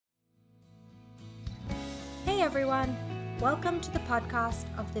Hey everyone, welcome to the podcast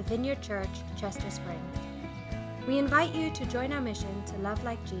of the Vineyard Church, Chester Springs. We invite you to join our mission to love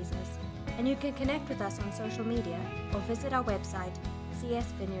like Jesus, and you can connect with us on social media or visit our website,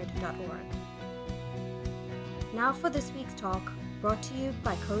 csvineyard.org. Now for this week's talk, brought to you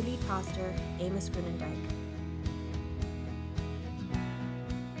by co-lead pastor Amos Grunendijk.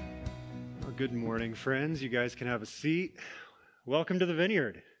 Well, good morning, friends. You guys can have a seat. Welcome to the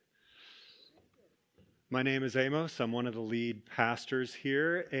Vineyard. My name is Amos. I'm one of the lead pastors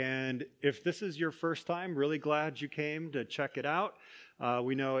here, and if this is your first time, really glad you came to check it out.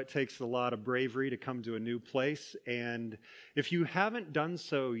 We know it takes a lot of bravery to come to a new place, and if you haven't done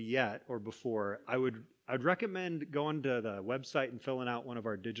so yet or before, I'd recommend going to the website and filling out one of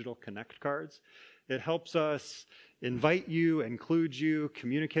our digital connect cards. It helps us invite you, include you,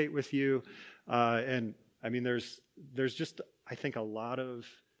 communicate with you, and I mean, there's just, I think, a lot of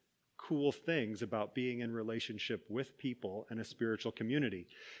cool things about being in relationship with people in a spiritual community.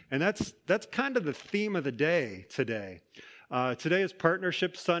 And that's kind of the theme of the day today. Today is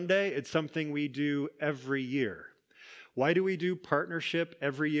Partnership Sunday. It's something we do every year. Why do we do partnership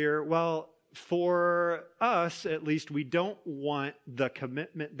every year? Well, for us, at least, we don't want the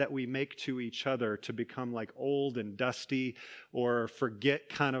commitment that we make to each other to become like old and dusty or forget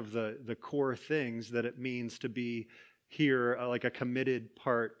kind of the core things that it means to be here, like a committed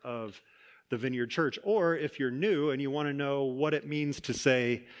part of the Vineyard Church. Or if you're new and you want to know what it means to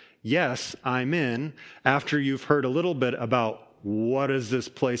say, yes, I'm in, after you've heard a little bit about what is this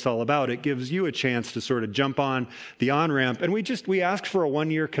place all about, it gives you a chance to sort of jump on the on-ramp. And we ask for a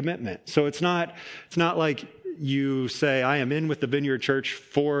 1-year commitment. So it's not like you say, I am in with the Vineyard Church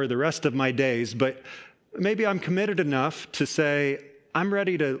for the rest of my days, but maybe I'm committed enough to say, I'm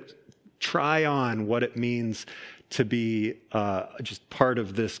ready to try on what it means to be just part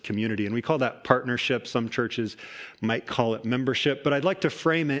of this community. And we call that partnership. Some churches might call it membership, but I'd like to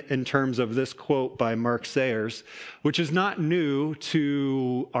frame it in terms of this quote by Mark Sayers, which is not new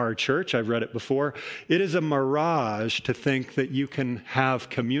to our church. I've read it before. It is a mirage to think that you can have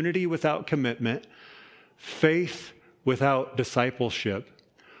community without commitment, faith without discipleship,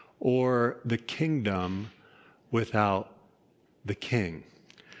 or the kingdom without the king.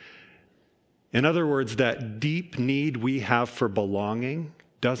 In other words, that deep need we have for belonging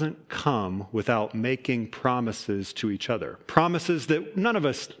doesn't come without making promises to each other. Promises that none of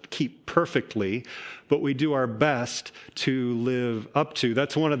us keep perfectly, but we do our best to live up to.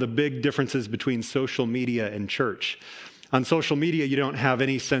 That's one of the big differences between social media and church. On social media, you don't have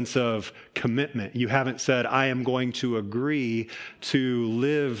any sense of commitment. You haven't said, I am going to agree to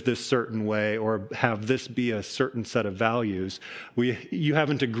live this certain way or have this be a certain set of values. You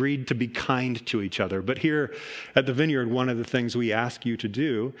haven't agreed to be kind to each other. But here at the Vineyard, one of the things we ask you to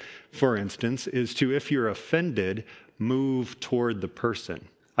do, for instance, is to, if you're offended, move toward the person.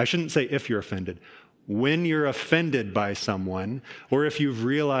 I shouldn't say if you're offended. When you're offended by someone, or if you've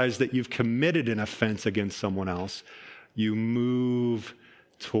realized that you've committed an offense against someone else, you move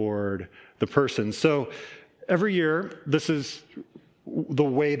toward the person. So every year, this is the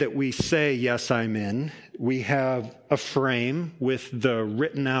way that we say, yes, I'm in. We have a frame with the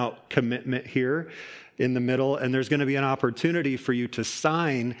written out commitment here in the middle, and there's going to be an opportunity for you to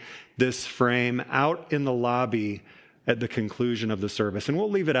sign this frame out in the lobby at the conclusion of the service. And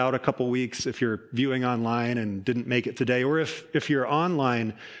we'll leave it out a couple weeks if you're viewing online and didn't make it today, or if you're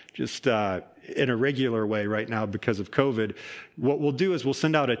online just in a regular way right now because of COVID. What we'll do is we'll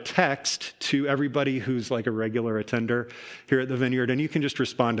send out a text to everybody who's like a regular attender here at the Vineyard, and you can just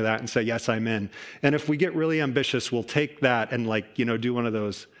respond to that and say, yes, I'm in. And if we get really ambitious, we'll take that and do one of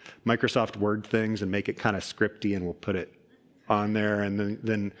those Microsoft Word things and make it kind of scripty, and we'll put it on there, and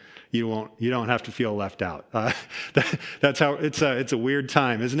then you don't have to feel left out. That's how it's a weird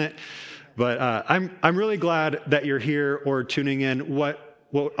time, isn't it? But I'm really glad that you're here or tuning in. What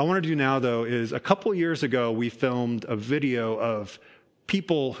I want to do now, though, is a couple years ago we filmed a video of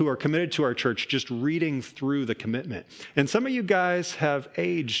people who are committed to our church just reading through the commitment, and some of you guys have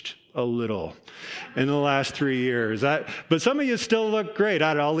aged a little in the last 3 years. But some of you still look great.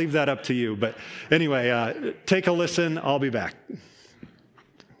 I'll leave that up to you. But anyway, take a listen. I'll be back.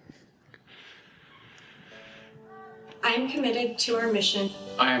 I am committed to our mission.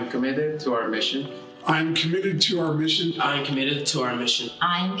 I am committed to our mission. I am committed to our mission. I am committed to our mission.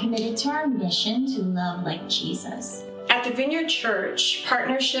 I am committed to our mission to love like Jesus. At the Vineyard Church,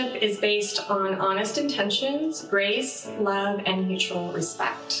 partnership is based on honest intentions, grace, love, and mutual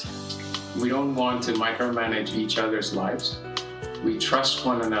respect. We don't want to micromanage each other's lives. We trust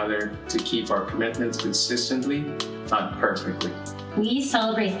one another to keep our commitments consistently, not perfectly. We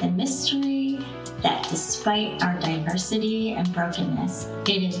celebrate the mystery, that despite our diversity and brokenness,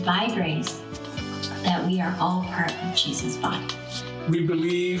 it is by grace that we are all part of Jesus' body. We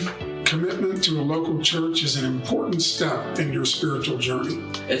believe commitment to a local church is an important step in your spiritual journey.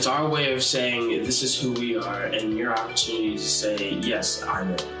 It's our way of saying this is who we are, and your opportunity to say, yes, I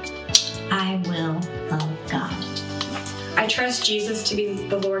will. I will love God. I trust Jesus to be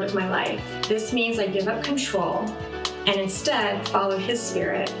the Lord of my life. This means I give up control and instead follow His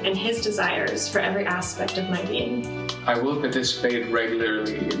Spirit and His desires for every aspect of my being. I will participate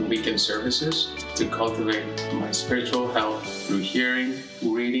regularly in weekend services to cultivate my spiritual health through hearing,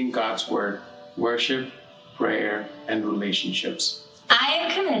 reading God's Word, worship, prayer, and relationships. I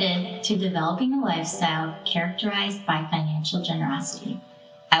am committed to developing a lifestyle characterized by financial generosity.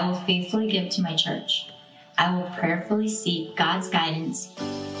 I will faithfully give to my church. I will prayerfully seek God's guidance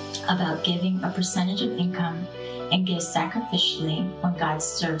about giving a percentage of income and give sacrificially when God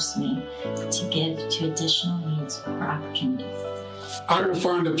serves me to give to additional needs or opportunities. I will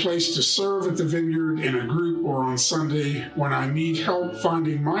find a place to serve at the Vineyard in a group or on Sunday. When I need help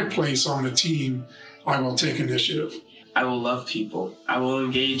finding my place on the team, I will take initiative. I will love people. I will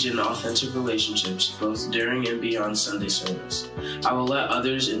engage in authentic relationships both during and beyond Sunday service. I will let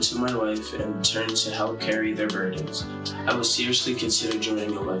others into my life and turn to help carry their burdens. I will seriously consider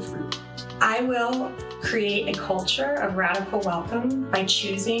joining a life group. I will create a culture of radical welcome by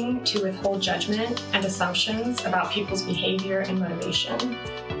choosing to withhold judgment and assumptions about people's behavior and motivation.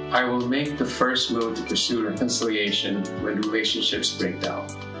 I will make the first move to pursue reconciliation when relationships break down.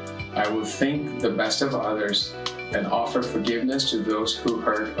 I will think the best of others and offer forgiveness to those who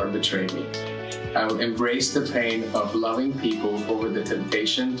hurt or betray me. I will embrace the pain of loving people over the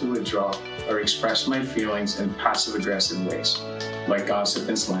temptation to withdraw or express my feelings in passive-aggressive ways, like gossip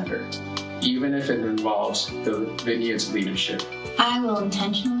and slander, even if it involves the Vineyard's leadership. I will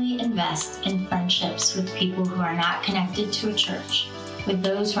intentionally invest in friendships with people who are not connected to a church, with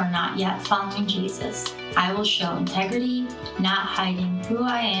those who are not yet following Jesus. I will show integrity, not hiding who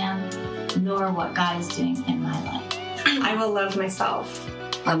I am, nor what God is doing in my life. I will love myself.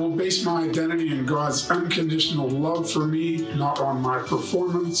 I will base my identity in God's unconditional love for me, not on my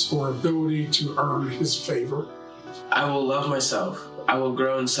performance or ability to earn His favor. I will love myself. I will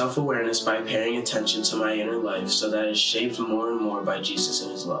grow in self-awareness by paying attention to my inner life so that it is shaped more and more by Jesus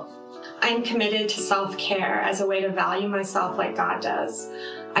and His love. I am committed to self-care as a way to value myself like God does.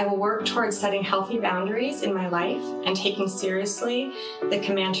 I will work towards setting healthy boundaries in my life and taking seriously the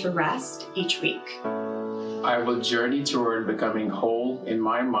command to rest each week. I will journey toward becoming whole in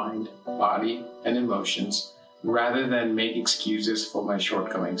my mind, body, and emotions, rather than make excuses for my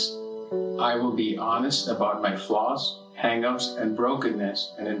shortcomings. I will be honest about my flaws, hang-ups, and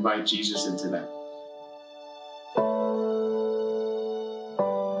brokenness and invite Jesus into them.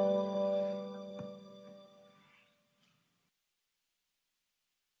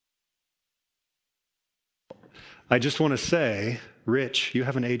 I just want to say, Rich, you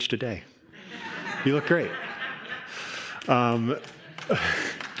haven't aged a day. You look great.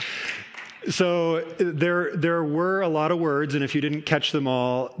 So there were a lot of words, and if you didn't catch them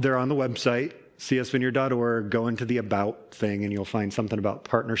all, they're on the website, csvineyard.org. Go into the About thing, and you'll find something about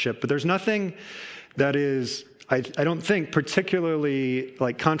partnership. But there's nothing that is, I don't think, particularly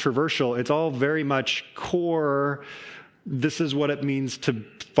like controversial. It's all very much core. This is what it means to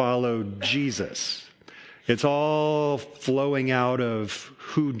follow Jesus. It's all flowing out of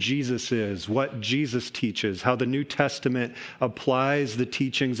who Jesus is, what Jesus teaches, how the New Testament applies the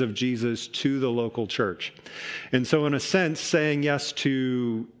teachings of Jesus to the local church. And so in a sense, saying yes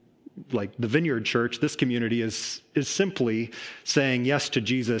to like the Vineyard Church, this community is simply saying yes to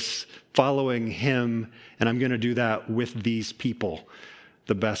Jesus, following Him, and I'm going to do that with these people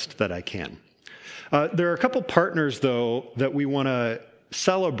the best that I can. There are a couple partners, though, that we want to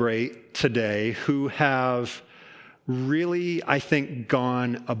celebrate today who have really, I think,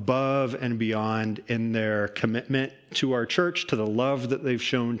 gone above and beyond in their commitment to our church, to the love that they've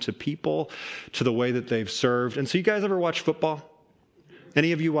shown to people, to the way that they've served. And so you guys ever watch football?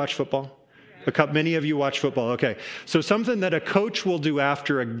 Any of you watch football? Many of you watch football. Okay. So something that a coach will do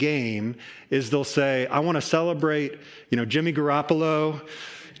after a game is they'll say, I want to celebrate, Jimmy Garoppolo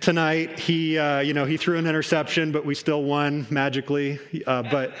tonight. He threw an interception, but we still won magically.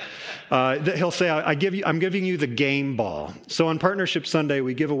 But he'll say, I'm giving you the game ball. So on Partnership Sunday,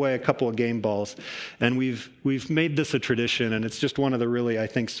 we give away a couple of game balls, and we've made this a tradition, and it's just one of the really, I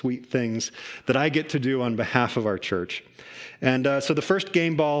think, sweet things that I get to do on behalf of our church. And so the first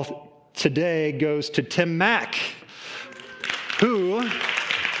game ball today goes to Tim Mack,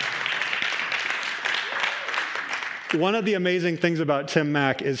 one of the amazing things about Tim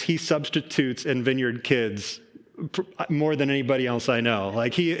Mack is he substitutes in Vineyard Kids more than anybody else I know.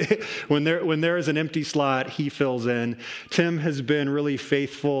 Like when there is an empty slot, he fills in. Tim has been really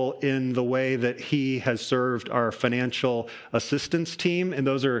faithful in the way that he has served our financial assistance team. And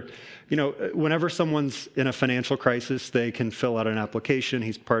those are, whenever someone's in a financial crisis, they can fill out an application.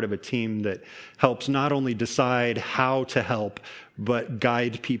 He's part of a team that helps not only decide how to help, but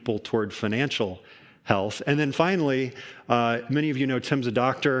guide people toward financial health. And then finally, many of you know Tim's a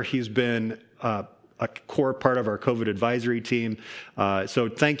doctor. He's been a core part of our COVID advisory team. So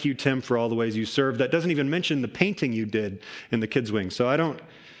thank you, Tim, for all the ways you served. That doesn't even mention the painting you did in the kids' wing. So I don't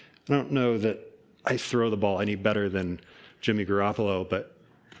know that I throw the ball any better than Jimmy Garoppolo, but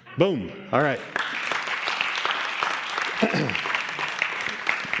boom. All right.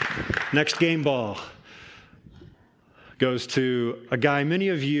 Next game ball goes to a guy many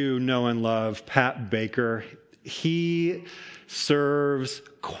of you know and love, Pat Baker. He serves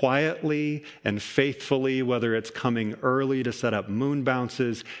quietly and faithfully, whether it's coming early to set up moon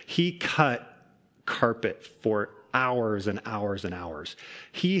bounces. He cut carpet for hours and hours and hours.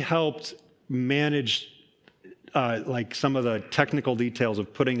 He helped manage some of the technical details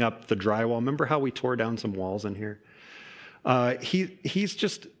of putting up the drywall. Remember how we tore down some walls in here? He's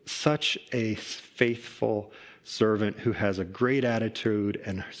just such a faithful servant who has a great attitude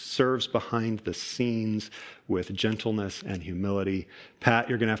and serves behind the scenes with gentleness and humility. Pat,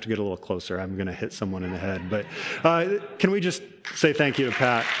 you're going to have to get a little closer. I'm going to hit someone in the head. But can we just say thank you to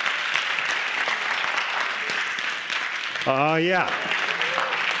Pat? Yeah.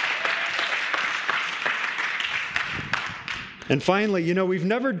 And finally, we've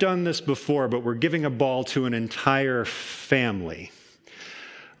never done this before, but we're giving a ball to an entire family.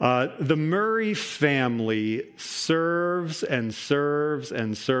 The Murray family serves and serves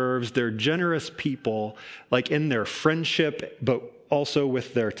and serves. They're generous people, like in their friendship, but also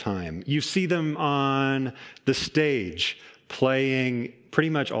with their time. You see them on the stage playing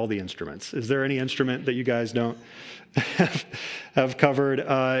pretty much all the instruments. Is there any instrument that you guys don't have covered?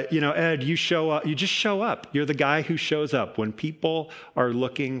 Ed, you show up. You just show up. You're the guy who shows up when people are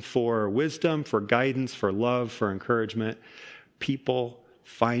looking for wisdom, for guidance, for love, for encouragement. People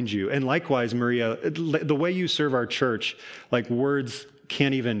find you. And likewise, Maria, the way you serve our church, like words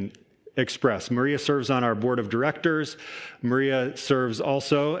can't even express. Maria serves on our board of directors. Maria serves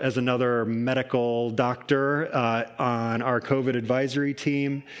also as another medical doctor on our COVID advisory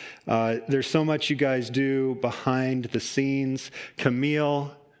team. There's so much you guys do behind the scenes.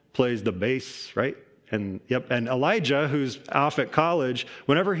 Camille plays the bass, right? And Elijah, who's off at college,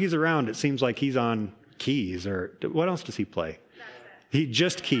 whenever he's around, it seems like he's on keys. Or what else does he play? He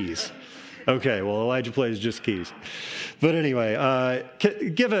just keys. Okay, well, Elijah plays just keys. But anyway,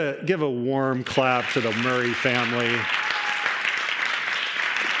 give a warm clap to the Murray family.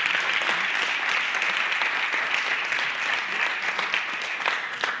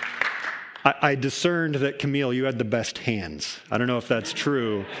 I discerned that, Camille, you had the best hands. I don't know if that's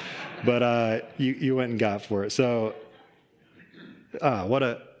true, but you went and got for it. So, I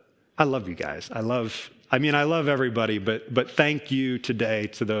love you guys. I love everybody, but thank you today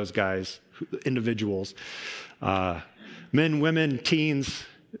to those guys, individuals, men, women, teens.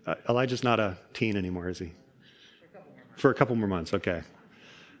 Elijah's not a teen anymore, is he? For a couple more months, okay.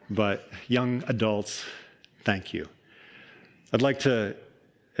 But young adults, thank you. I'd like to,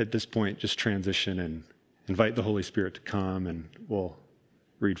 at this point, just transition and invite the Holy Spirit to come, and we'll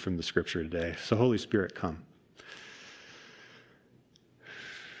read from the scripture today. So Holy Spirit, come.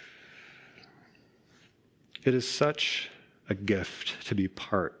 It is such a gift to be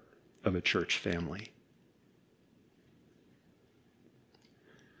part of a church family.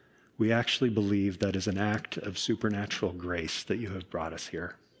 We actually believe that is an act of supernatural grace that you have brought us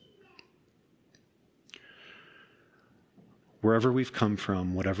here. Wherever we've come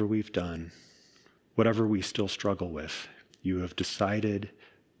from, whatever we've done, whatever we still struggle with, you have decided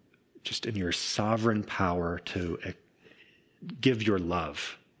just in your sovereign power to give your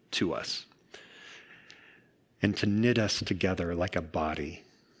love to us and to knit us together like a body.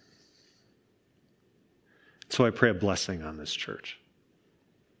 So I pray a blessing on this church.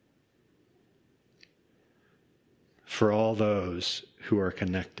 For all those who are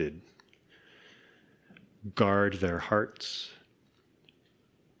connected, guard their hearts,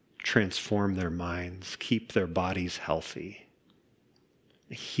 transform their minds, keep their bodies healthy,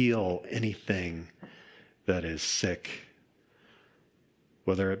 heal anything that is sick,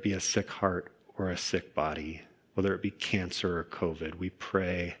 whether it be a sick heart or a sick body, whether it be cancer or COVID. We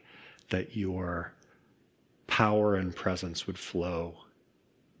pray that your power and presence would flow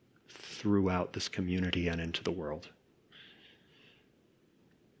throughout this community and into the world.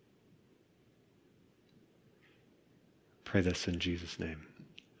 Pray this in Jesus' name.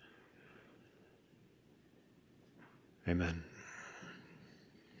 Amen.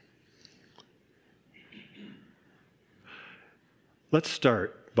 Let's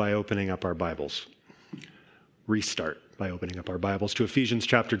start by opening up our Bibles. Restart by opening up our Bibles to Ephesians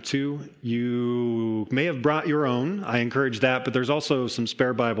chapter 2. You may have brought your own. I encourage that, but there's also some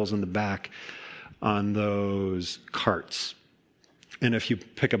spare Bibles in the back on those carts. And if you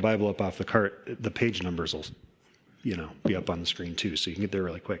pick a Bible up off the cart, the page numbers will, be up on the screen too, so you can get there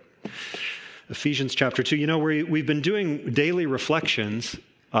really quick. Ephesians chapter 2. We've been doing daily reflections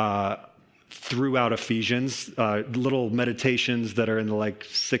throughout Ephesians, little meditations that are in the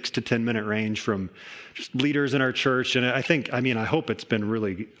 6 to 10 minute range from just leaders in our church. And I hope it's been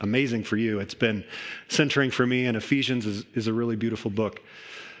really amazing for you. It's been centering for me, and Ephesians is a really beautiful book.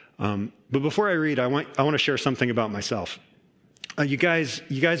 But before I read, I want to share something about myself. You guys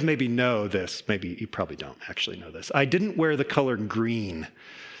maybe know this. Maybe you probably don't actually know this. I didn't wear the color green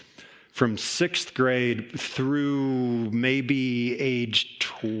from 6th grade through maybe age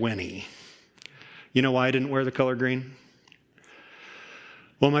 20. You know why I didn't wear the color green?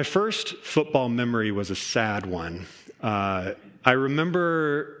 Well, my first football memory was a sad one. I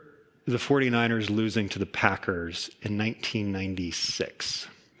remember the 49ers losing to the Packers in 1996.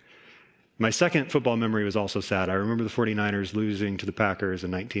 My second football memory was also sad. I remember the 49ers losing to the Packers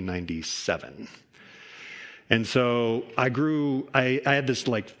in 1997. And so I had this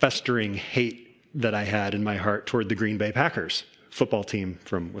festering hate that I had in my heart toward the Green Bay Packers, football team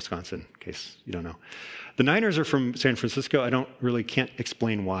from Wisconsin, in case you don't know. The Niners are from San Francisco. Can't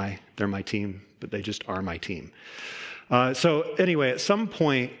explain why they're my team, but they just are my team. So anyway, at some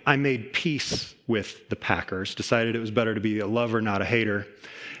point, I made peace with the Packers, decided it was better to be a lover, not a hater.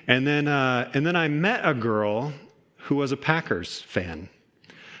 And then I met a girl who was a Packers fan,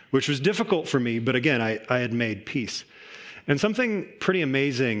 which was difficult for me, but again, I had made peace. And something pretty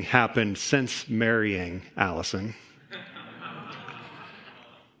amazing happened since marrying Allison.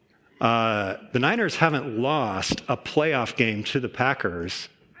 The Niners haven't lost a playoff game to the Packers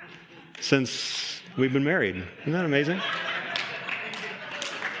since we've been married. Isn't that amazing?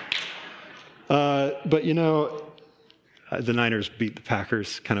 But the Niners beat the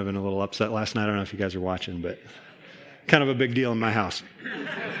Packers kind of in a little upset last night. I don't know if you guys are watching, but kind of a big deal in my house.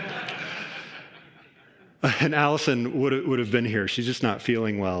 And Allison would have been here. She's just not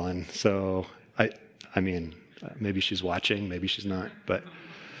feeling well. And so, maybe she's watching, maybe she's not. But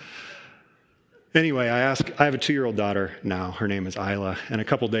anyway, I have a 2-year-old daughter now. Her name is Isla. And a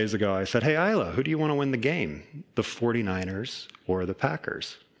couple days ago, I said, "Hey, Isla, who do you want to win the game? The 49ers or the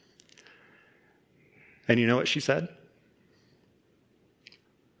Packers?" And you know what she said?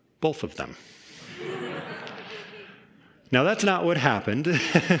 Both of them. Now, that's not what happened.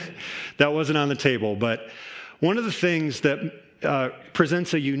 That wasn't on the table. But one of the things that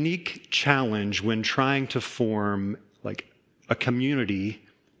presents a unique challenge when trying to form a community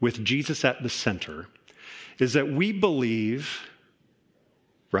with Jesus at the center is that we believe,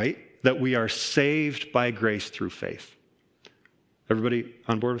 right, that we are saved by grace through faith. Everybody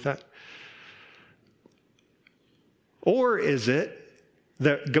on board with that? Or is it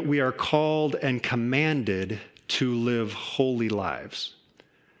that we are called and commanded to live holy lives,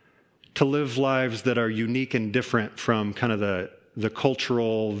 to live lives that are unique and different from kind of the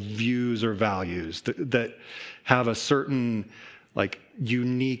cultural views or values, that have a certain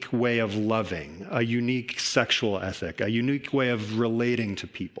unique way of loving, a unique sexual ethic, a unique way of relating to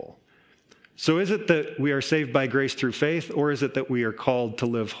people? So is it that we are saved by grace through faith, or is it that we are called to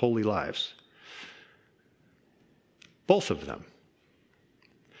live holy lives? Both of them.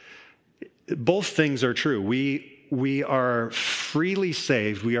 Both things are true. We are freely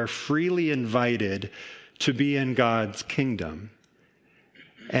saved. We are freely invited to be in God's kingdom.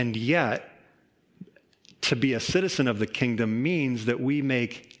 And yet, to be a citizen of the kingdom means that we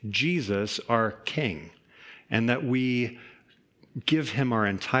make Jesus our king, and that we give him our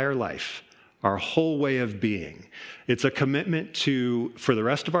entire life, our whole way of being. It's a commitment to, for the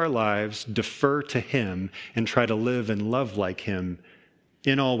rest of our lives, defer to him and try to live and love like him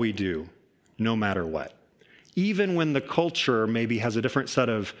in all we do, no matter what. Even when the culture maybe has a different set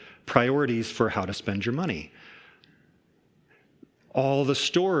of priorities for how to spend your money. All the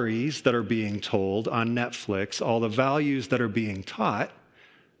stories that are being told on Netflix, all the values that are being taught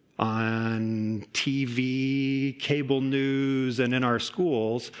on TV, cable news, and in our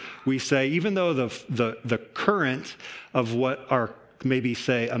schools, we say, even though the current of what are maybe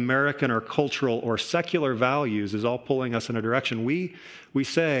say American or cultural or secular values is all pulling us in a direction, we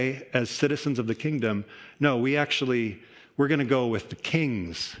say as citizens of the kingdom, no, we're going to go with the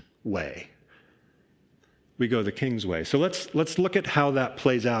king's way. we go the King's way. So let's look at how that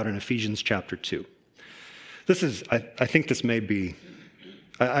plays out in Ephesians chapter 2. This is, I think this may be,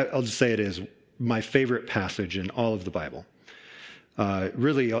 I'll just say it is my favorite passage in all of the Bible.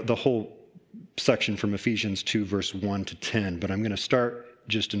 Really, the whole section from Ephesians 2, verse 1 to 10, but I'm going to start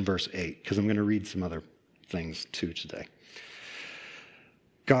just in verse 8, because I'm going to read some other things too today.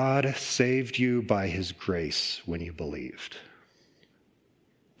 God saved you by his grace when you believed.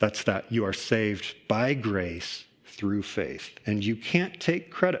 That's that. You are saved by grace through faith. And you can't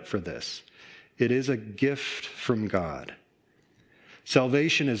take credit for this. It is a gift from God.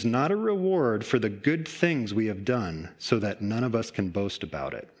 Salvation is not a reward for the good things we have done, so that none of us can boast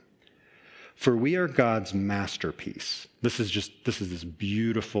about it. For we are God's masterpiece. This is this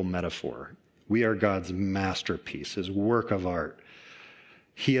beautiful metaphor. We are God's masterpiece, his work of art.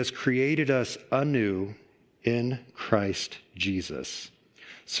 He has created us anew in Christ Jesus,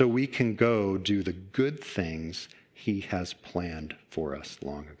 so we can go do the good things he has planned for us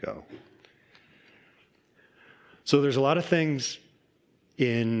long ago. So there's a lot of things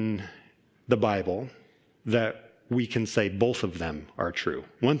in the Bible that we can say both of them are true.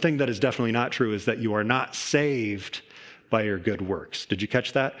 One thing that is definitely not true is that you are not saved by your good works. Did you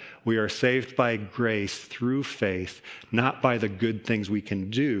catch that? We are saved by grace through faith, not by the good things we can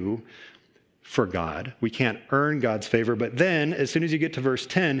do for God. We can't earn God's favor. But then, as soon as you get to verse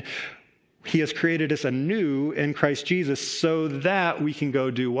 10, he has created us anew in Christ Jesus so that we can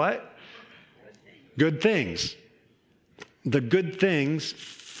go do what? Good things. The good things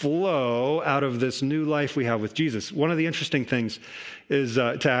flow out of this new life we have with Jesus. One of the interesting things is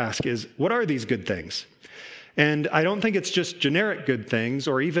to ask is, what are these good things? And I don't think it's just generic good things,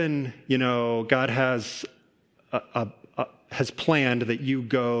 or even, God has planned that you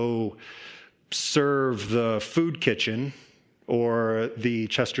go serve the food kitchen or the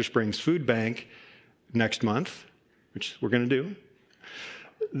Chester Springs Food Bank next month, which we're going to do.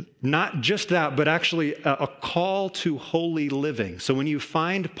 Not just that, but actually a call to holy living. So when you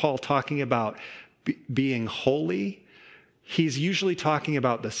find Paul talking about being holy, he's usually talking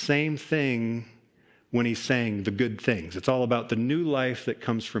about the same thing when he's saying the good things. It's all about the new life that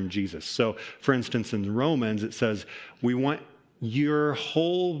comes from Jesus. So, for instance, in Romans, it says, we want your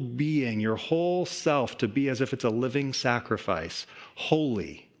whole being, your whole self to be as if it's a living sacrifice,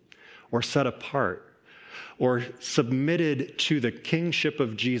 holy or set apart, or submitted to the kingship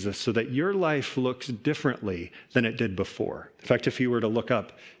of Jesus so that your life looks differently than it did before. In fact, if you were to look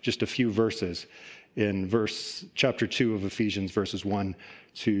up just a few verses in chapter 2 of Ephesians, verses 1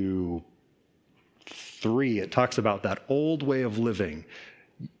 to 3, it talks about that old way of living,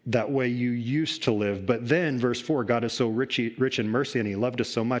 that way you used to live. But then, verse 4, God is so rich in mercy, and he loved us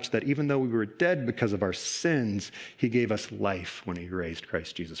so much that even though we were dead because of our sins, he gave us life when he raised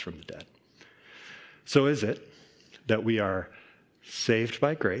Christ Jesus from the dead. So is it that we are saved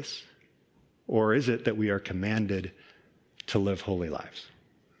by grace, or is it that we are commanded to live holy lives?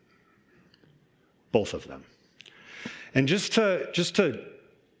 Both of them. And just to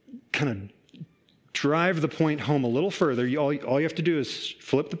kind of drive the point home a little further, all you have to do is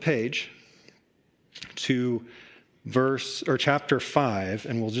flip the page to chapter 5,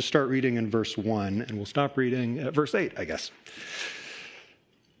 and we'll just start reading in verse 1, and we'll stop reading at verse 8, I guess.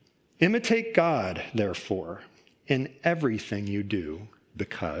 Imitate God, therefore, in everything you do,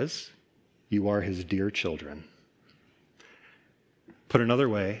 because you are his dear children. Put another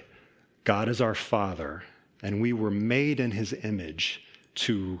way, God is our Father, and we were made in his image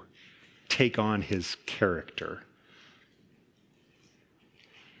to take on his character.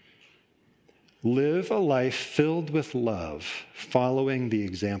 Live a life filled with love, following the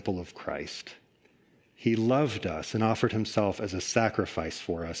example of Christ. He loved us and offered himself as a sacrifice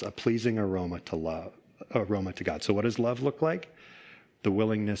for us, a pleasing aroma to God. So what does love look like? The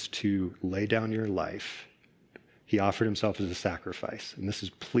willingness to lay down your life. He offered himself as a sacrifice, and this is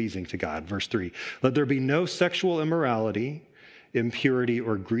pleasing to God. Verse 3, let there be no sexual immorality, impurity,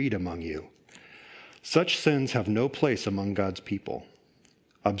 or greed among you. Such sins have no place among God's people.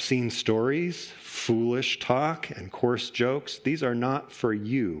 Obscene stories, foolish talk, and coarse jokes, these are not for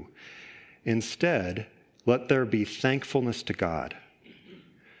you. Instead, let there be thankfulness to God.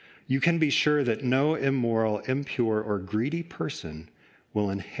 You can be sure that no immoral, impure, or greedy person will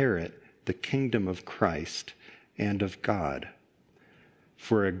inherit the kingdom of Christ and of God.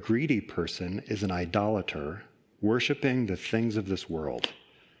 For a greedy person is an idolater, worshiping the things of this world.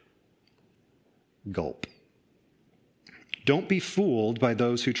 Gulp. Don't be fooled by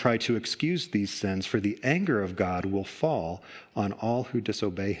those who try to excuse these sins, for the anger of God will fall on all who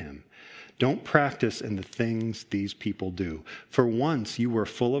disobey him. Don't practice in the things these people do. For once you were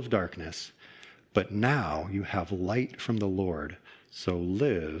full of darkness, but now you have light from the Lord, so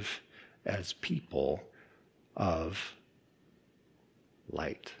live as people of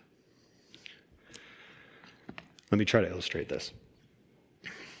light. Let me try to illustrate this.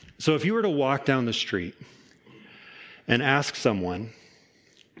 So if you were to walk down the street and ask someone,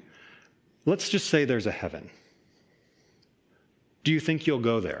 let's just say there's a heaven. Do you think you'll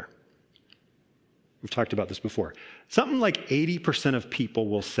go there? We've talked about this before. Something like 80% of people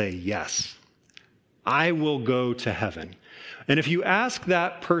will say yes. I will go to heaven. And if you ask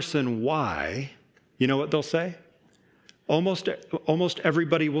that person why, you know what they'll say? Almost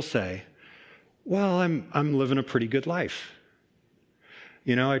everybody will say, well, I'm living a pretty good life.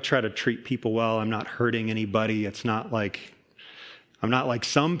 You know, I try to treat people well. I'm not hurting anybody. I'm not like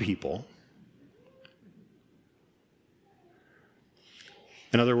some people.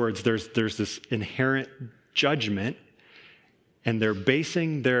 In other words, there's this inherent judgment, and they're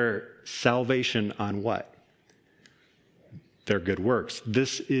basing their salvation on what? Their good works.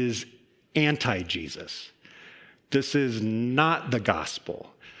 This is anti-Jesus. This is not the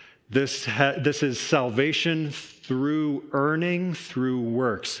gospel. This is salvation through earning, through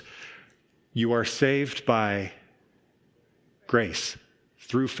works. You are saved by grace,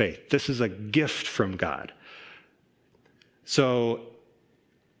 through faith. This is a gift from God. So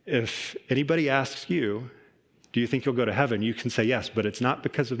if anybody asks you, do you think you'll go to heaven? You can say yes, but it's not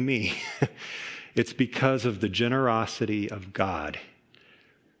because of me. It's because of the generosity of God.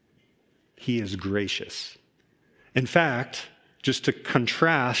 He is gracious. In fact, just to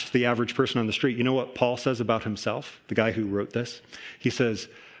contrast the average person on the street, you know what Paul says about himself, the guy who wrote this? He says,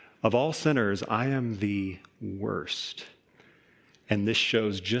 of all sinners, I am the worst. And this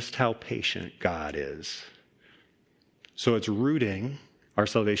shows just how patient God is. So it's rooting our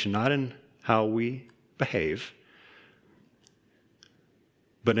salvation not in how we behave,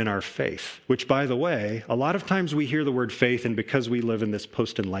 but in our faith, which, by the way, a lot of times we hear the word faith, and because we live in this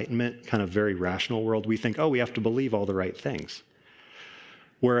post-enlightenment kind of very rational world, we think, oh, we have to believe all the right things.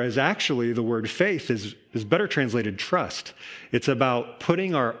 Whereas actually the word faith is better translated trust. It's about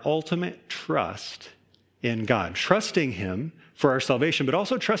putting our ultimate trust in God, trusting him for our salvation, but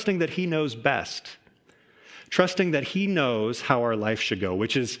also trusting that he knows best, trusting that he knows how our life should go,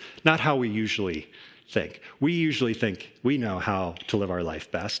 which is not how we usually think. We usually think we know how to live our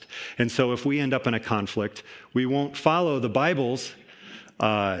life best. And so if we end up in a conflict, we won't follow the Bible's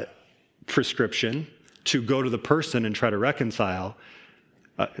prescription to go to the person and try to reconcile.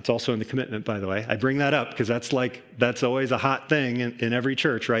 It's also in the commitment, by the way. I bring that up because that's always a hot thing in every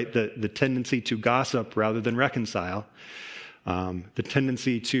church, right? The tendency to gossip rather than reconcile. The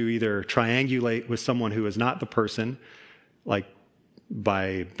tendency to either triangulate with someone who is not the person, like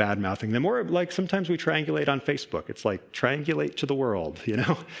by bad-mouthing them, or like sometimes we triangulate on Facebook. It's like triangulate to the world, you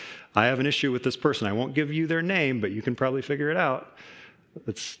know? I have an issue with this person. I won't give you their name, but you can probably figure it out.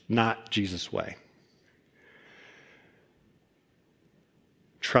 It's not Jesus' way.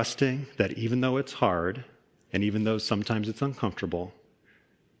 Trusting that even though it's hard, and even though sometimes it's uncomfortable,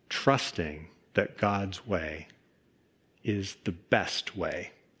 trusting that God's way is the best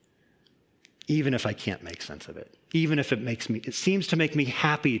way, even if I can't make sense of it, even if it seems to make me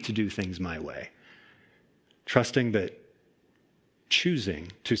happy to do things my way. Trusting that,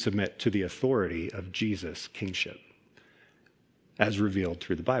 choosing to submit to the authority of Jesus' kingship as revealed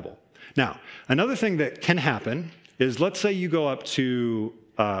through the Bible. Now, another thing that can happen is, let's say you go up to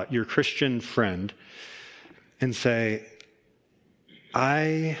your Christian friend and say,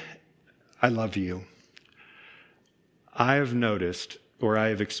 I love you. I have noticed, or I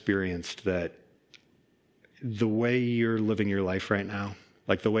have experienced, that the way you're living your life right now,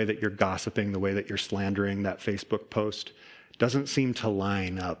 like the way that you're gossiping, the way that you're slandering that Facebook post, doesn't seem to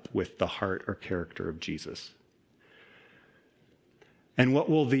line up with the heart or character of Jesus. And what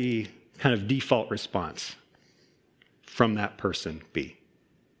will the kind of default response from that person be?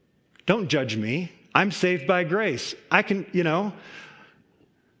 Don't judge me. I'm saved by grace. I can,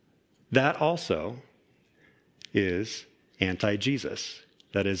 that also is anti-Jesus.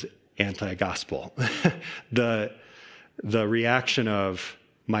 That is anti-gospel. The reaction of,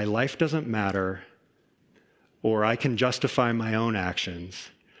 my life doesn't matter, or I can justify my own actions,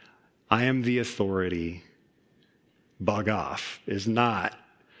 I am the authority, bug off, is not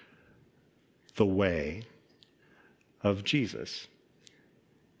the way of Jesus.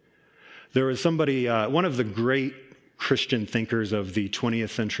 There was somebody, one of the great Christian thinkers of the 20th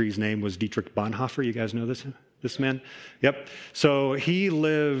century's name was Dietrich Bonhoeffer. You guys know this man? Yep. So he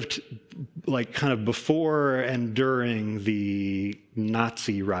lived like kind of before and during the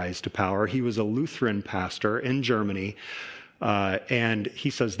Nazi rise to power. He was a Lutheran pastor in Germany. And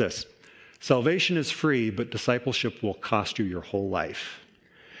he says this: Salvation is free, but discipleship will cost you your whole life.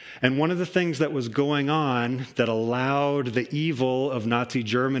 And one of the things that was going on that allowed the evil of Nazi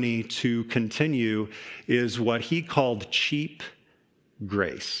Germany to continue is what he called cheap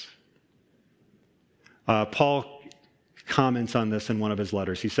grace. Paul comments on this in one of his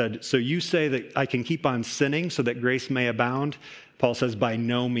letters. He said, so you say that I can keep on sinning so that grace may abound? Paul says, by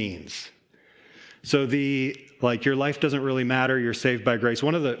no means. So your life doesn't really matter, you're saved by grace.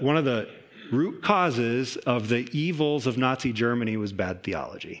 One of the root causes of the evils of Nazi Germany was bad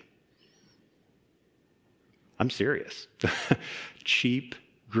theology. I'm serious. Cheap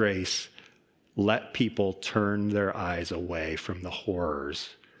grace let people turn their eyes away from the horrors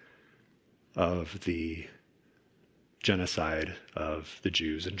of the genocide of the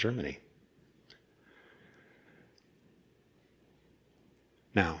Jews in Germany.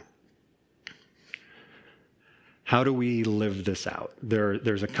 Now, how do we live this out?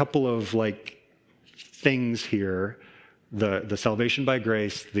 There's a couple of things here: the salvation by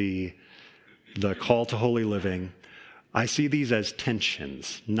grace, the call to holy living. I see these as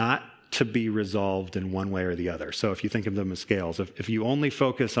tensions, not to be resolved in one way or the other. So if you think of them as scales, if you only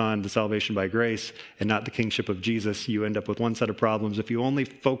focus on the salvation by grace and not the kingship of Jesus, you end up with one set of problems. If you only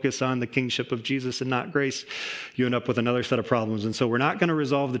focus on the kingship of Jesus and not grace, you end up with another set of problems. And so we're not going to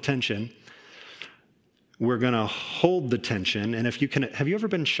resolve the tension. We're going to hold the tension. And if you can, have you ever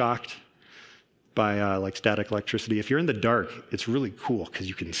been shocked by static electricity? If you're in the dark, it's really cool because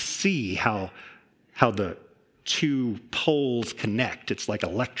you can see how the two poles connect. It's like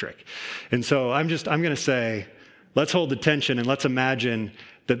electric. And so I'm going to say, let's hold the tension and let's imagine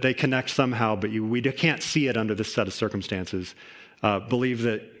that they connect somehow, but we can't see it under this set of circumstances. Believe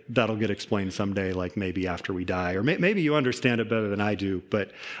that that'll get explained someday, like maybe after we die, or maybe you understand it better than I do.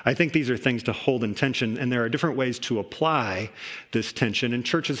 But I think these are things to hold in tension, and there are different ways to apply this tension, and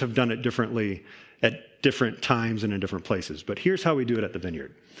churches have done it differently at different times and in different places. But here's how we do it at the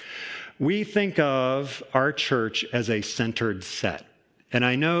Vineyard. We think of our church as a centered set. And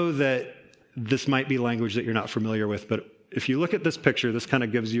I know that this might be language that you're not familiar with, but if you look at this picture, this kind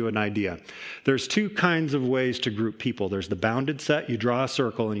of gives you an idea. There's two kinds of ways to group people. There's the bounded set. You draw a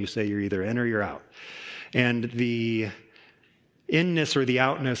circle and you say you're either in or you're out. And the inness or the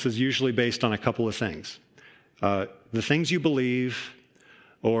outness is usually based on a couple of things. The things you believe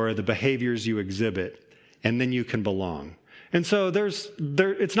or the behaviors you exhibit, and then you can belong. And so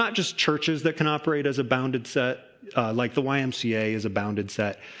it's not just churches that can operate as a bounded set, like the YMCA is a bounded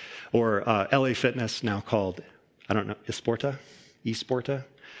set, or LA Fitness, now called, I don't know, Esporta?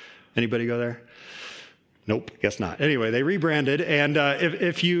 Anybody go there? Nope, guess not. Anyway, they rebranded, and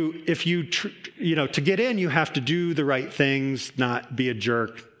if you to get in, you have to do the right things, not be a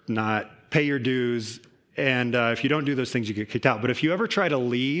jerk, not pay your dues, and if you don't do those things, you get kicked out. But if you ever try to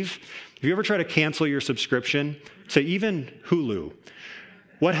leave, if you ever try to cancel your subscription, say even Hulu,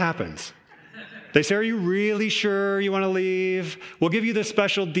 what happens? They say, are you really sure you want to leave? We'll give you this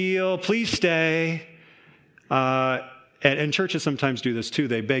special deal. Please stay. And churches sometimes do this too.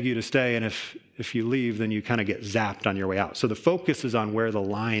 They beg you to stay, and if you leave, then you kind of get zapped on your way out. So the focus is on where the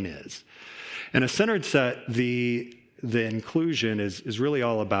line is. In a centered set, the inclusion is really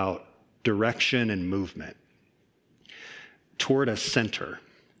all about direction and movement toward a center.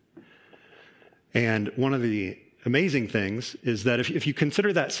 And one of the amazing things is that if you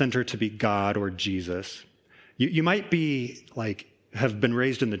consider that center to be God or Jesus, you might be have been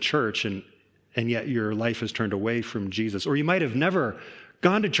raised in the church and yet your life has turned away from Jesus. Or you might have never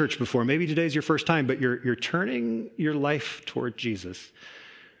gone to church before. Maybe today's your first time, but you're turning your life toward Jesus.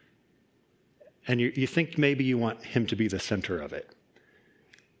 And you think maybe you want him to be the center of it.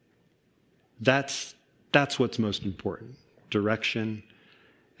 That's what's most important, direction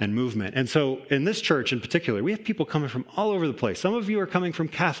and movement. And so in this church in particular, we have people coming from all over the place. Some of you are coming from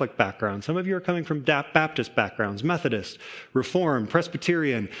Catholic backgrounds. Some of you are coming from Baptist backgrounds, Methodist, Reformed,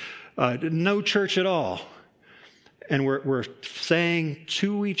 Presbyterian, no church at all. And we're saying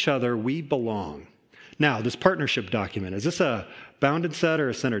to each other, we belong. Now, this partnership document, is this a bounded set or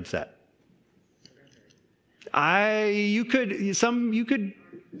a centered set? I'm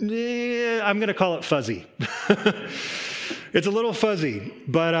going to call it fuzzy. It's a little fuzzy,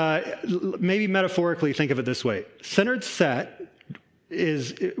 but maybe metaphorically think of it this way. Centered set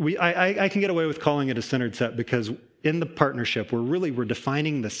I can get away with calling it a centered set because in the partnership, we're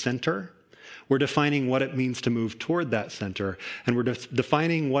defining the center. We're defining what it means to move toward that center, and we're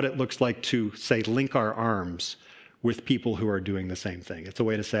defining what it looks like to, say, link our arms with people who are doing the same thing. It's a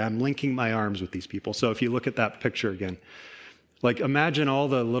way to say, I'm linking my arms with these people. So if you look at that picture again, imagine all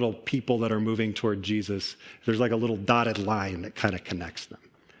the little people that are moving toward Jesus. There's a little dotted line that kind of connects them.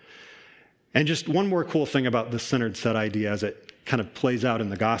 And just one more cool thing about the centered set idea as it kind of plays out in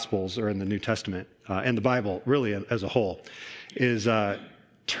the Gospels or in the New Testament and the Bible really as a whole is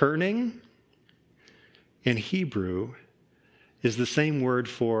turning in Hebrew is the same word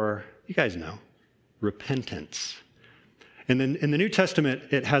for, you guys know, repentance. And then in the New Testament,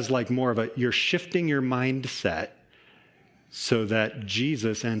 it has like more of a, you're shifting your mindset so that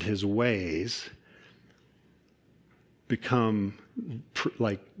Jesus and his ways become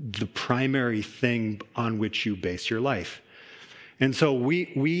like the primary thing on which you base your life. And so we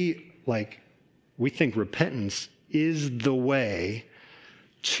think repentance is the way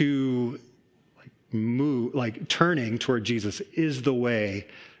to move, like turning toward Jesus is the way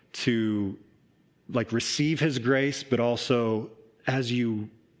to like receive his grace, but also as you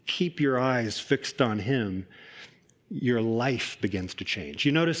keep your eyes fixed on him, your life begins to change.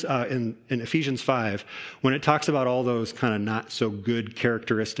 You notice in Ephesians 5, when it talks about all those kind of not so good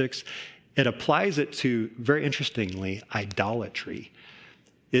characteristics, it applies it to, very interestingly, idolatry.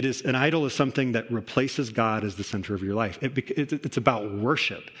 An idol is something that replaces God as the center of your life. It's about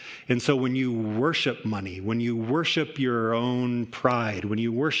worship. And so when you worship money, when you worship your own pride, when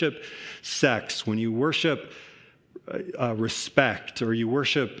you worship sex, when you worship respect, or you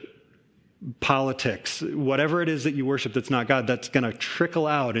worship politics, whatever it is that you worship that's not God, that's going to trickle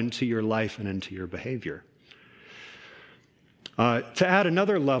out into your life and into your behavior. To add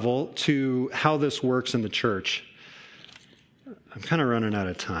another level to how this works in the church, I'm kind of running out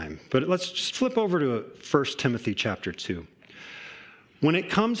of time, but let's just flip over to 1 Timothy chapter 2. When it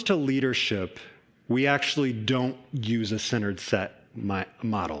comes to leadership, we actually don't use a centered set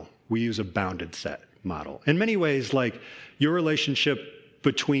model. We use a bounded set model. In many ways, like your relationship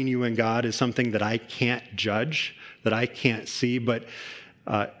between you and God is something that I can't judge, that I can't see, but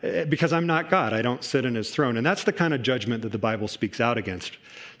because I'm not God, I don't sit in his throne. And that's the kind of judgment that the Bible speaks out against.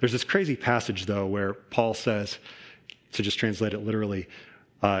 There's this crazy passage, though, where Paul says, to just translate it literally,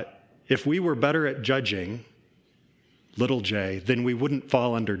 if we were better at judging, little j, then we wouldn't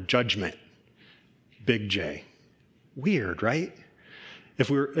fall under judgment, big J. Weird, right? If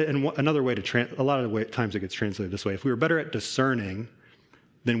we were, and another way to, a lot of the times it gets translated this way, if we were better at discerning,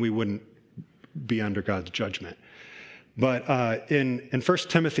 then we wouldn't be under God's judgment. But in 1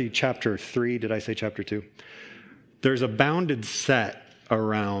 Timothy chapter 3, did I say chapter 2? There's a bounded set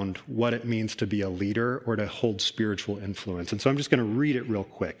around what it means to be a leader or to hold spiritual influence. And so I'm just going to read it real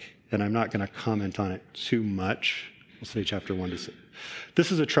quick, and I'm not going to comment on it too much. We'll say chapter 1 to 6. This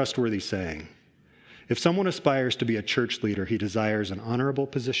is a trustworthy saying. If someone aspires to be a church leader, he desires an honorable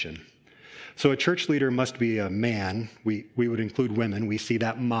position. So a church leader must be a man. We would include women. We see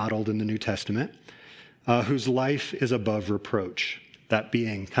that modeled in the New Testament, whose life is above reproach, that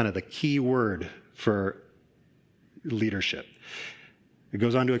being kind of the key word for leadership. It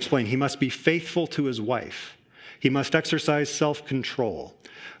goes on to explain, he must be faithful to his wife. He must exercise self-control,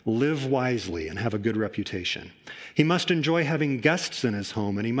 live wisely, and have a good reputation. He must enjoy having guests in his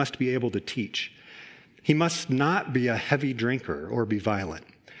home, and he must be able to teach. He must not be a heavy drinker or be violent.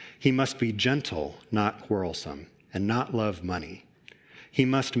 He must be gentle, not quarrelsome, and not love money. He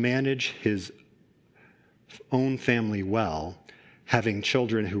must manage his own family well, having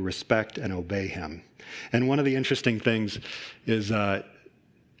children who respect and obey him. And one of the interesting things is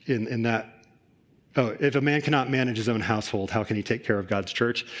in that, if a man cannot manage his own household, how can he take care of God's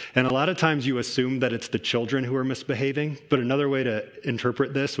church? And a lot of times you assume that it's the children who are misbehaving, but another way to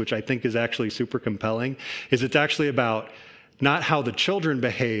interpret this, which I think is actually super compelling, is it's actually about not how the children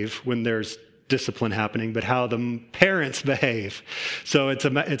behave when there's discipline happening, but how the parents behave. So it's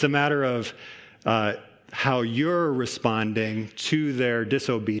a matter of how you're responding to their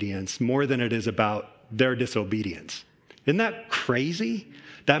disobedience more than it is about their disobedience. Isn't that crazy?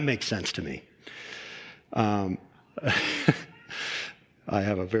 That makes sense to me. I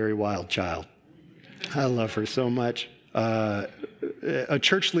have a very wild child. I love her so much. A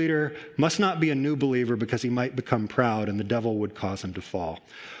church leader must not be a new believer because he might become proud and the devil would cause him to fall.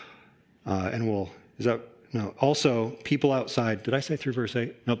 Also, people outside, did I say through verse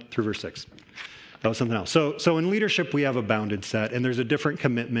 8? Nope, through verse 6. That was something else. So in leadership, we have a bounded set, and there's a different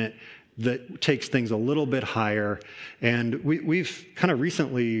commitment that takes things a little bit higher. And we've kind of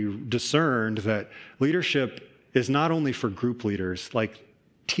recently discerned that leadership is not only for group leaders, like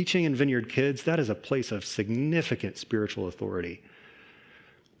teaching in Vineyard Kids, that is a place of significant spiritual authority.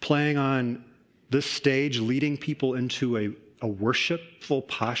 Playing on this stage, leading people into a worshipful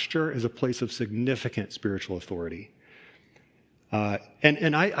posture is a place of significant spiritual authority.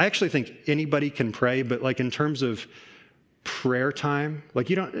 And I actually think anybody can pray, but like in terms of prayer time, like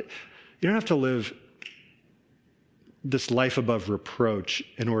you don't have to live this life above reproach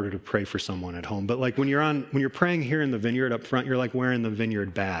in order to pray for someone at home. But like when you're praying here in the vineyard up front, you're like wearing the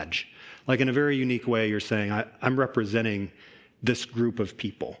vineyard badge. Like in a very unique way, you're saying, I'm representing this group of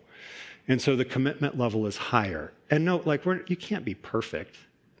people. And so the commitment level is higher. And no, like you can't be perfect.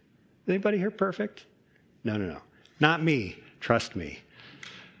 Anybody here perfect? No. Not me. Trust me.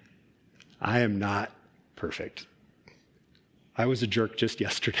 I am not perfect. I was a jerk just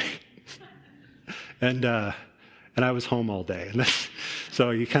yesterday. And I was home all day. And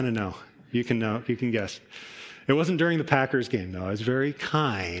so you kind of know. You can guess. It wasn't during the Packers game, though. I was very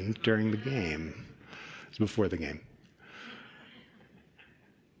kind during the game. It was before the game.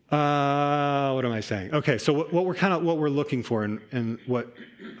 What am I saying? Okay, so what we're looking for and what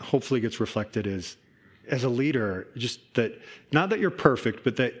hopefully gets reflected is, as a leader, just that, not that you're perfect,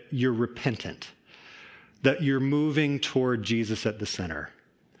 but that you're repentant, that you're moving toward Jesus at the center,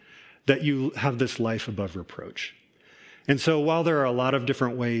 that you have this life above reproach. And so while there are a lot of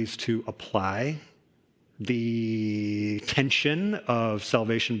different ways to apply the tension of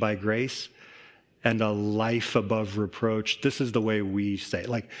salvation by grace and a life above reproach, this is the way we say it.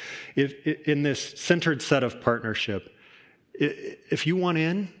 Like, if in this centered set of partnership, if you want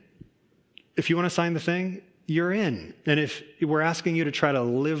to sign the thing, you're in. And if we're asking you to try to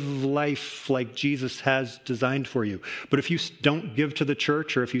live life like Jesus has designed for you, but if you don't give to the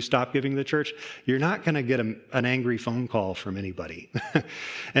church, or if you stop giving to the church, you're not going to get an angry phone call from anybody.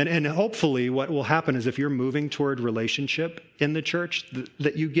 and hopefully what will happen is, if you're moving toward relationship in the church,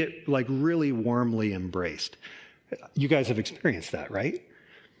 that you get like really warmly embraced. You guys have experienced that, right?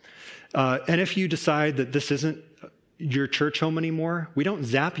 And if you decide that this isn't your church home anymore, we don't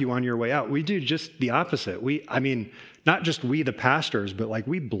zap you on your way out. We do just the opposite. Not just we, the pastors, but like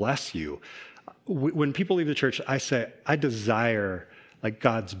we bless you. When people leave the church, I say, I desire like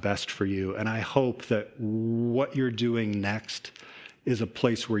God's best for you. And I hope that what you're doing next is a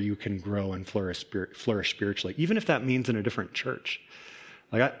place where you can grow and flourish spiritually, even if that means in a different church.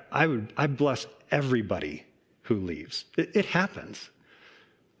 Like I bless everybody who leaves. It happens.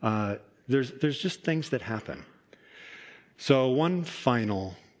 There's just things that happen. So one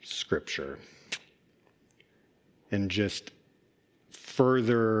final scripture, and just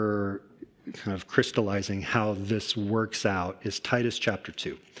further kind of crystallizing how this works out, is Titus chapter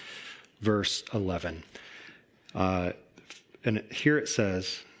 2, verse 11. And here it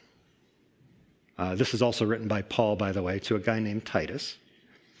says, this is also written by Paul, by the way, to a guy named Titus,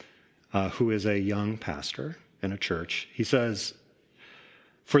 who is a young pastor in a church. He says,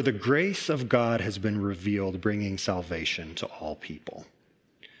 "For the grace of God has been revealed, bringing salvation to all people.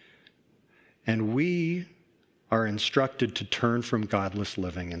 And we are instructed to turn from godless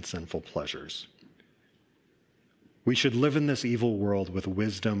living and sinful pleasures. We should live in this evil world with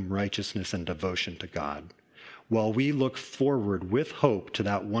wisdom, righteousness, and devotion to God, while we look forward with hope to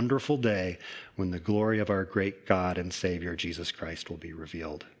that wonderful day when the glory of our great God and Savior, Jesus Christ, will be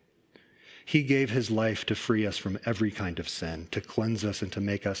revealed. He gave his life to free us from every kind of sin, to cleanse us and to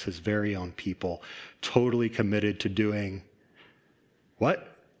make us his very own people, totally committed to doing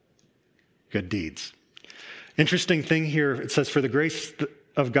what? Good deeds." Interesting thing here, it says, "For the grace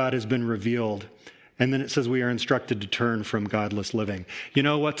of God has been revealed," and then it says we are instructed to turn from godless living. You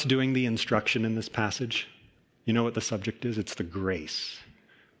know what's doing the instruction in this passage? You know what the subject is? It's the grace.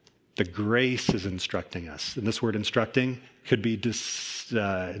 The grace is instructing us. And this word instructing could be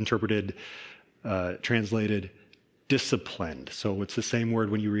translated disciplined. So it's the same word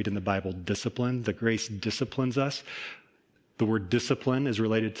when you read in the Bible, discipline. The grace disciplines us. The word discipline is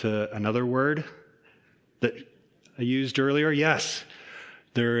related to another word that I used earlier. Yes,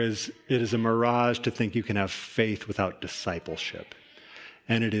 it is a mirage to think you can have faith without discipleship.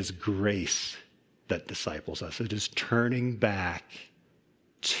 And it is grace that disciples us. It is turning back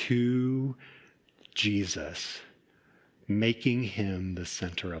to Jesus, making him the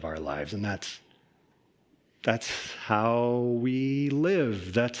center of our lives. And that's how we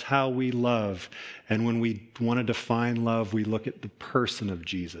live. That's how we love. And when we want to define love, we look at the person of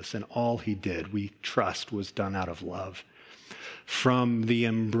Jesus, and all he did, we trust, was done out of love. From the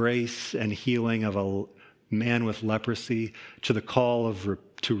embrace and healing of a man with leprosy, to the call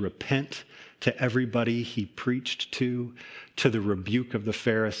to repent to everybody he preached to the rebuke of the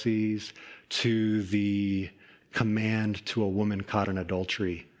Pharisees, to the command to a woman caught in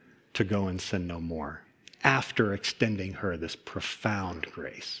adultery to go and sin no more, after extending her this profound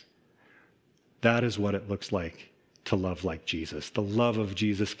grace. That is what it looks like to love like Jesus. The love of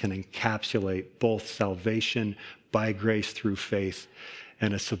Jesus can encapsulate both salvation by grace through faith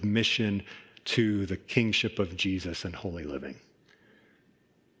and a submission to the kingship of Jesus and holy living.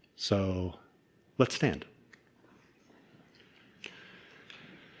 So let's stand.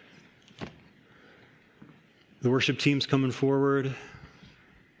 The worship team's coming forward.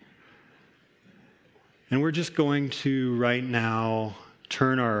 And we're just going to right now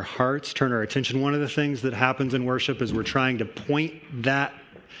turn our hearts, turn our attention. One of the things that happens in worship is we're trying to point that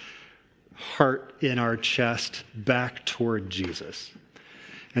heart in our chest back toward Jesus.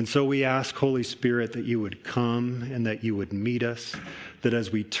 And so we ask, Holy Spirit, that you would come and that you would meet us, that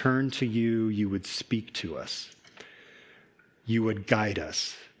as we turn to you, you would speak to us. You would guide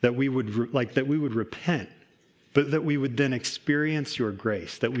us, that we would repent, but that we would then experience your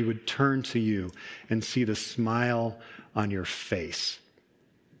grace, that we would turn to you and see the smile on your face.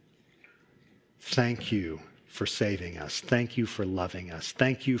 Thank you for saving us. Thank you for loving us.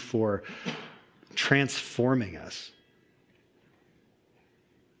 Thank you for transforming us.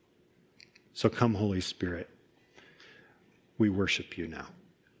 So come, Holy Spirit. We worship you now.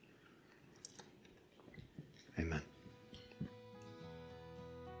 Amen.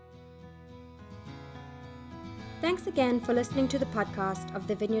 Thanks again for listening to the podcast of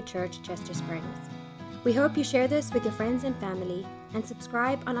the Vineyard Church, Chester Springs. We hope you share this with your friends and family and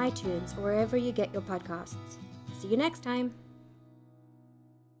subscribe on iTunes or wherever you get your podcasts. See you next time.